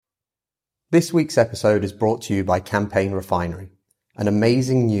This week's episode is brought to you by Campaign Refinery, an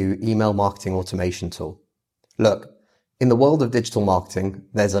amazing new email marketing automation tool. Look, in the world of digital marketing,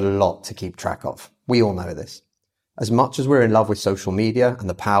 there's a lot to keep track of. We all know this. As much as we're in love with social media and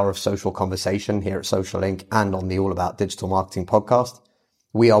the power of social conversation here at Social Inc. and on the All About Digital Marketing podcast,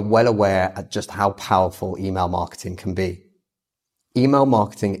 we are well aware at just how powerful email marketing can be. Email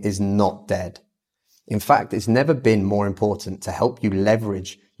marketing is not dead. In fact, it's never been more important to help you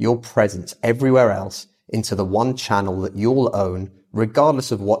leverage your presence everywhere else into the one channel that you'll own,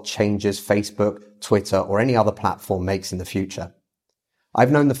 regardless of what changes Facebook, Twitter, or any other platform makes in the future. I've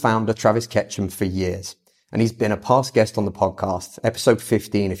known the founder, Travis Ketchum, for years, and he's been a past guest on the podcast, episode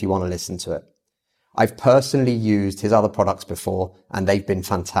 15 if you want to listen to it. I've personally used his other products before, and they've been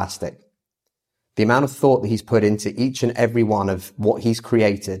fantastic. The amount of thought that he's put into each and every one of what he's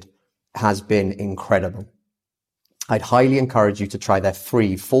created has been incredible. I'd highly encourage you to try their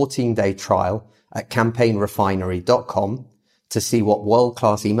free 14-day trial at campaignrefinery.com to see what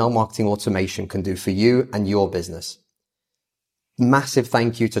world-class email marketing automation can do for you and your business. Massive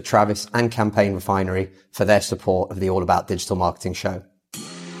thank you to Travis and Campaign Refinery for their support of the All About Digital Marketing show.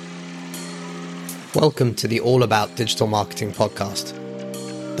 Welcome to the All About Digital Marketing podcast.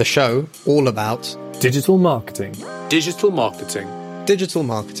 The show all about digital marketing. Digital marketing. Digital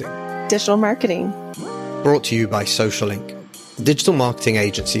marketing. Digital marketing. Brought to you by Social Inc., a digital marketing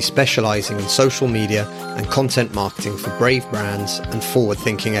agency specializing in social media and content marketing for brave brands and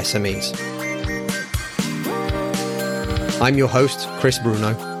forward-thinking SMEs. I'm your host, Chris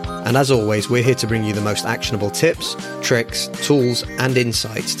Bruno, and as always, we're here to bring you the most actionable tips, tricks, tools, and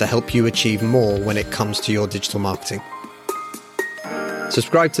insights to help you achieve more when it comes to your digital marketing.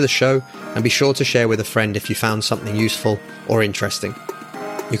 Subscribe to the show and be sure to share with a friend if you found something useful or interesting.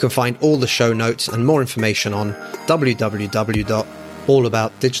 You can find all the show notes and more information on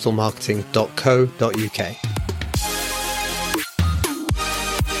www.allaboutdigitalmarketing.co.uk.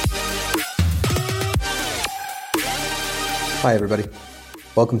 Hi everybody.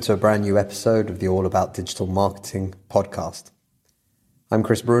 Welcome to a brand new episode of the All About Digital Marketing podcast. I'm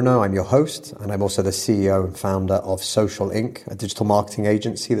Chris Bruno, I'm your host, and I'm also the CEO and founder of Social Inc., a digital marketing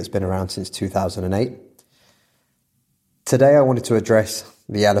agency that's been around since 2008. Today I wanted to address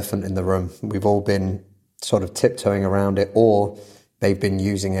the elephant in the room. We've all been sort of tiptoeing around it, or they've been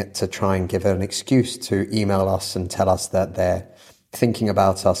using it to try and give an excuse to email us and tell us that they're thinking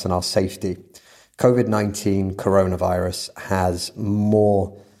about us and our safety. COVID-19 coronavirus has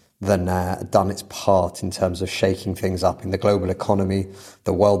more than done its part in terms of shaking things up in the global economy.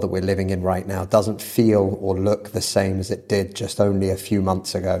 The world that we're living in right now doesn't feel or look the same as it did just only a few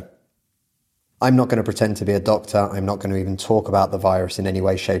months ago. I'm not going to pretend to be a doctor. I'm not going to even talk about the virus in any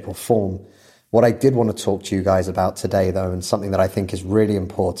way, shape or form. What I did want to talk to you guys about today, though, and something that I think is really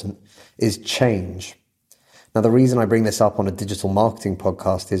important, is change. Now, the reason I bring this up on a digital marketing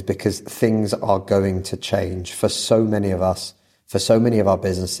podcast is because things are going to change for so many of us, for so many of our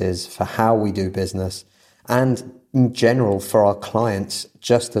businesses, for how we do business, and in general for our clients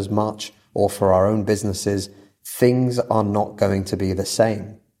just as much, or for our own businesses. Things are not going to be the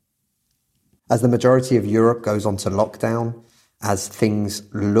same. As the majority of Europe goes onto lockdown, as things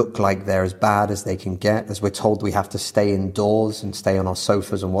look like they're as bad as they can get, as we're told we have to stay indoors and stay on our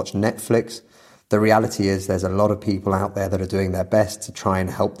sofas and watch Netflix, the reality is there's a lot of people out there that are doing their best to try and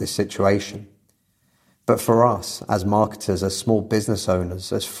help this situation. But for us, as marketers, as small business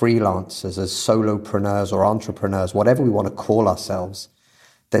owners, as freelancers, as solopreneurs or entrepreneurs, whatever we want to call ourselves,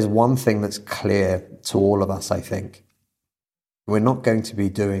 there's one thing that's clear to all of us, I think. We're not going to be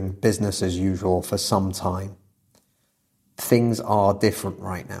doing business as usual for some time. Things are different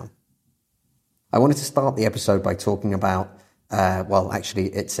right now. I wanted to start the episode by talking about,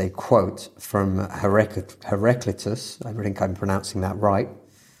 it's a quote from Heraclitus, I think I'm pronouncing that right,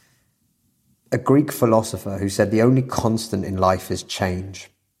 a Greek philosopher who said the only constant in life is change.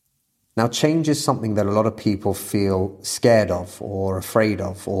 Now, change is something that a lot of people feel scared of or afraid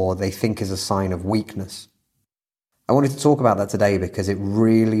of, or they think is a sign of weakness. I wanted to talk about that today because it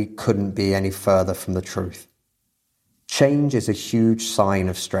really couldn't be any further from the truth. Change is a huge sign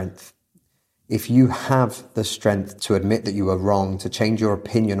of strength. If you have the strength to admit that you were wrong, to change your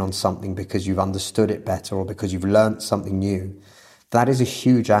opinion on something because you've understood it better or because you've learned something new, that is a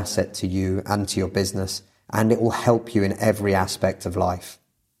huge asset to you and to your business, and it will help you in every aspect of life.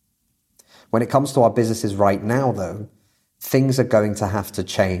 When it comes to our businesses right now, though, things are going to have to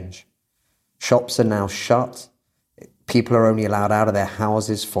change. Shops are now shut. People are only allowed out of their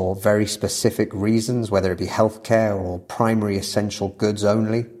houses for very specific reasons, whether it be healthcare or primary essential goods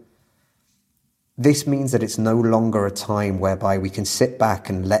only. This means that it's no longer a time whereby we can sit back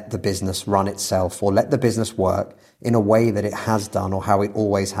and let the business run itself or let the business work in a way that it has done or how it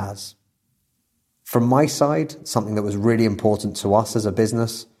always has. From my side, something that was really important to us as a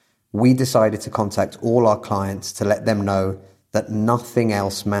business, we decided to contact all our clients to let them know that nothing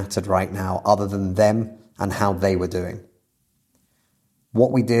else mattered right now other than them and how they were doing.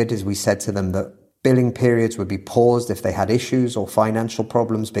 What we did is we said to them that billing periods would be paused if they had issues or financial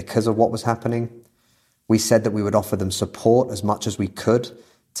problems because of what was happening. We said that we would offer them support as much as we could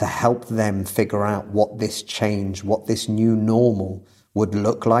to help them figure out what this change, what this new normal would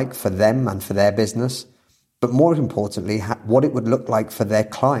look like for them and for their business, but more importantly, what it would look like for their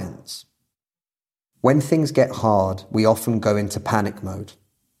clients. When things get hard, we often go into panic mode.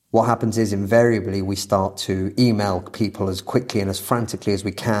 What happens is invariably we start to email people as quickly and as frantically as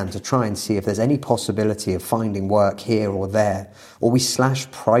we can to try and see if there's any possibility of finding work here or there, or we slash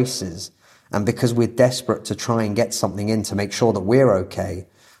prices. And because we're desperate to try and get something in to make sure that we're okay,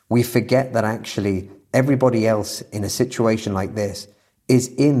 we forget that actually everybody else in a situation like this is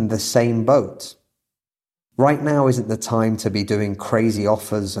in the same boat. Right now isn't the time to be doing crazy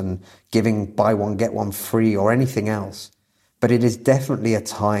offers and giving buy one, get one free or anything else. But it is definitely a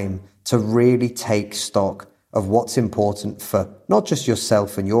time to really take stock of what's important for not just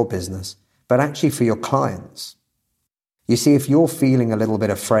yourself and your business, but actually for your clients. You see, if you're feeling a little bit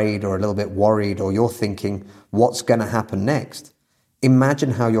afraid or a little bit worried, or you're thinking, what's going to happen next?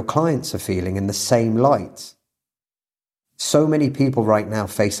 Imagine how your clients are feeling in the same light. So many people right now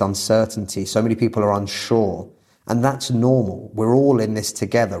face uncertainty. So many people are unsure. And that's normal. We're all in this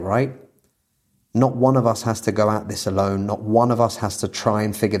together, right? Not one of us has to go at this alone. Not one of us has to try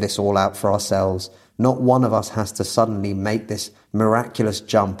and figure this all out for ourselves. Not one of us has to suddenly make this miraculous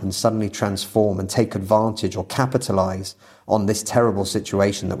jump and suddenly transform and take advantage or capitalize on this terrible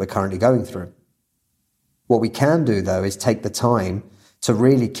situation that we're currently going through. What we can do, though, is take the time to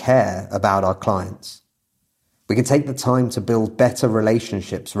really care about our clients. We can take the time to build better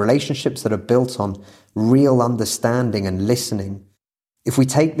relationships that are built on real understanding and listening. If we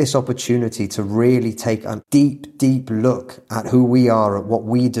take this opportunity to really take a deep, deep look at who we are, at what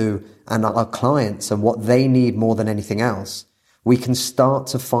we do, and at our clients and what they need more than anything else, we can start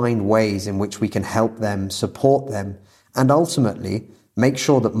to find ways in which we can help them, support them, and ultimately make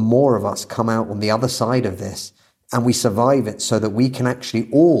sure that more of us come out on the other side of this and we survive it so that we can actually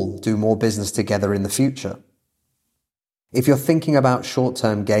all do more business together in the future. If you're thinking about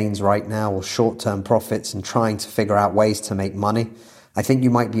short-term gains right now or short-term profits and trying to figure out ways to make money, I think you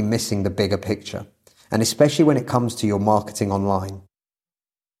might be missing the bigger picture, and especially when it comes to your marketing online.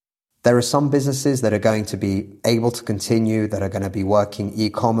 There are some businesses that are going to be able to continue, that are going to be working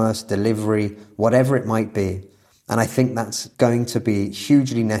e-commerce, delivery, whatever it might be, and I think that's going to be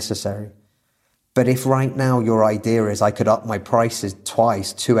hugely necessary. But if right now your idea is I could up my prices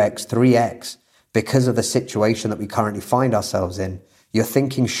twice, 2x, 3x, because of the situation that we currently find ourselves in, you're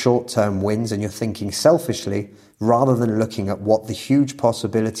thinking short-term wins and you're thinking selfishly rather than looking at what the huge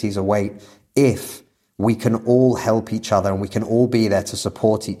possibilities await if we can all help each other and we can all be there to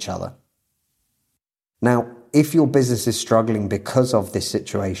support each other. Now, if your business is struggling because of this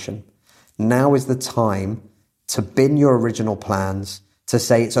situation, now is the time to bin your original plans, to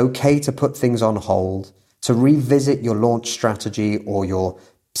say it's okay to put things on hold, to revisit your launch strategy or your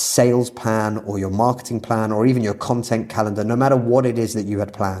sales plan or your marketing plan or even your content calendar, no matter what it is that you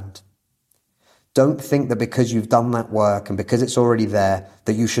had planned. Don't think that because you've done that work and because it's already there,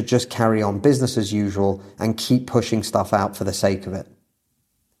 that you should just carry on business as usual and keep pushing stuff out for the sake of it.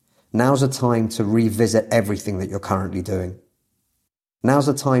 Now's a time to revisit everything that you're currently doing. Now's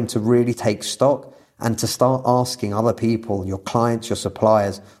a time to really take stock and to start asking other people, your clients, your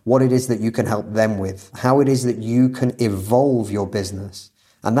suppliers, what it is that you can help them with, how it is that you can evolve your business.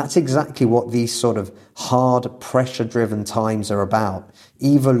 And that's exactly what these sort of hard, pressure-driven times are about.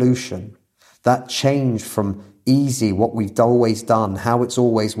 Evolution. That change from easy, what we've always done, how it's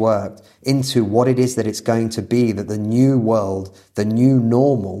always worked, into what it is that it's going to be that the new world, the new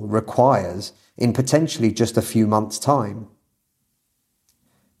normal requires in potentially just a few months' time.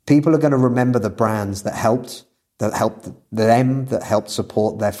 People are going to remember the brands that helped them, that helped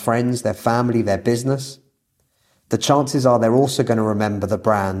support their friends, their family, their business. The chances are they're also going to remember the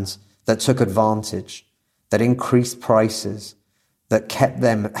brands that took advantage, that increased prices, that kept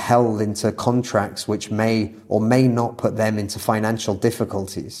them held into contracts which may or may not put them into financial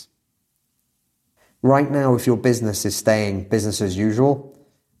difficulties. Right now, if your business is staying business as usual,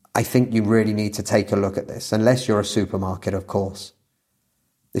 I think you really need to take a look at this, unless you're a supermarket, of course.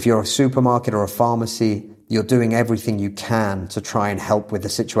 If you're a supermarket or a pharmacy, you're doing everything you can to try and help with the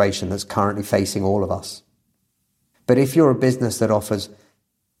situation that's currently facing all of us. But if you're a business that offers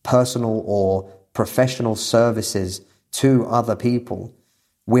personal or professional services to other people,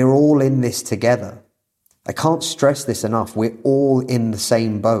 we're all in this together. I can't stress this enough. We're all in the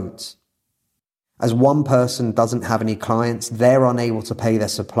same boat. As one person doesn't have any clients, they're unable to pay their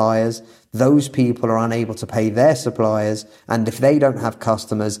suppliers. Those people are unable to pay their suppliers. And if they don't have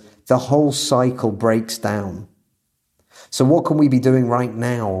customers, the whole cycle breaks down. So what can we be doing right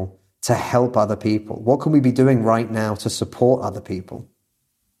now to help other people? What can we be doing right now to support other people?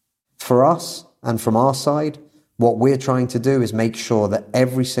 For us and from our side, what we're trying to do is make sure that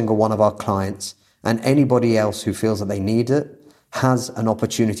every single one of our clients and anybody else who feels that they need it has an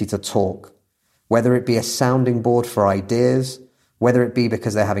opportunity to talk. Whether it be a sounding board for ideas, whether it be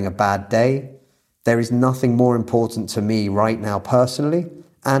because they're having a bad day, there is nothing more important to me right now personally,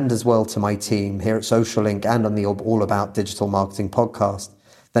 and as well to my team here at Social Inc. and on the All About Digital Marketing podcast,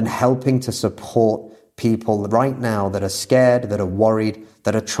 than helping to support people right now that are scared, that are worried,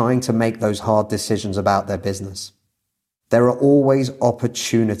 that are trying to make those hard decisions about their business. There are always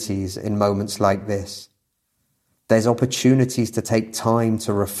opportunities in moments like this. There's opportunities to take time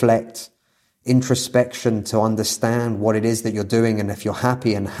to reflect, introspection, to understand what it is that you're doing and if you're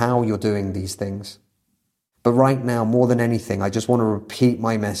happy and how you're doing these things. But right now, more than anything, I just want to repeat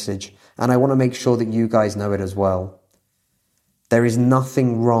my message, and I want to make sure that you guys know it as well. There is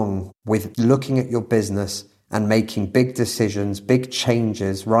nothing wrong with looking at your business and making big decisions, big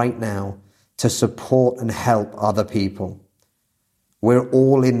changes right now to support and help other people. We're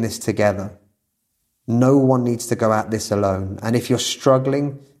all in this together. No one needs to go at this alone. And if you're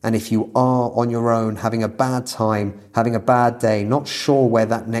struggling, and if you are on your own, having a bad time, having a bad day, not sure where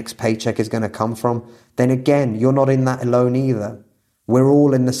that next paycheck is going to come from, then again, you're not in that alone either. We're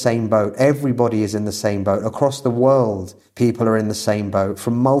all in the same boat. Everybody is in the same boat. Across the world, people are in the same boat,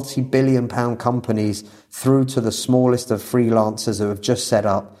 from multi-billion-pound companies through to the smallest of freelancers who have just set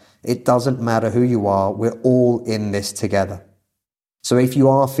up. It doesn't matter who you are. We're all in this together. So if you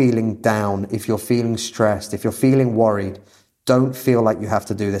are feeling down, if you're feeling stressed, if you're feeling worried, don't feel like you have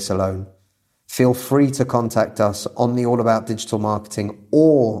to do this alone. Feel free to contact us on the All About Digital Marketing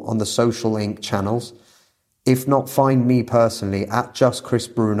or on the Social Inc. channels. If not, find me personally at Just Chris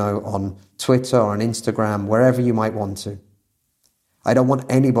Bruno on Twitter or on Instagram, wherever you might want to. I don't want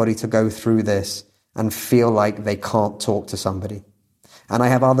anybody to go through this and feel like they can't talk to somebody. And I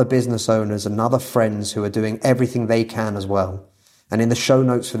have other business owners and other friends who are doing everything they can as well. And in the show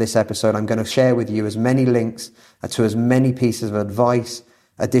notes for this episode, I'm going to share with you as many links to as many pieces of advice,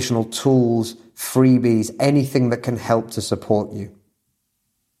 additional tools, freebies, anything that can help to support you.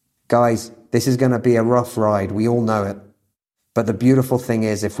 Guys, this is going to be a rough ride. We all know it. But the beautiful thing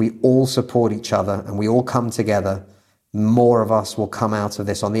is, if we all support each other and we all come together, more of us will come out of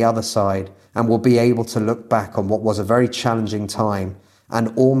this on the other side and we'll be able to look back on what was a very challenging time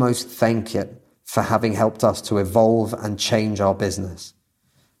and almost thank it for having helped us to evolve and change our business.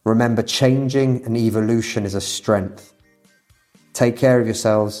 Remember, changing and evolution is a strength. Take care of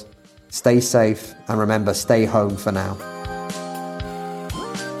yourselves, stay safe, and remember, stay home for now.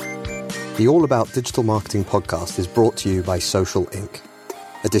 The All About Digital Marketing podcast is brought to you by Social Inc.,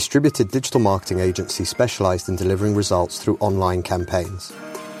 a distributed digital marketing agency specialized in delivering results through online campaigns.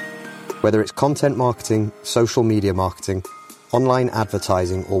 Whether it's content marketing, social media marketing, online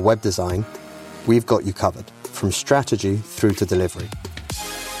advertising, or web design, we've got you covered, from strategy through to delivery.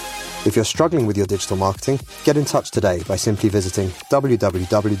 If you're struggling with your digital marketing, get in touch today by simply visiting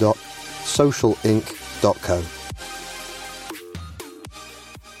www.socialinc.co.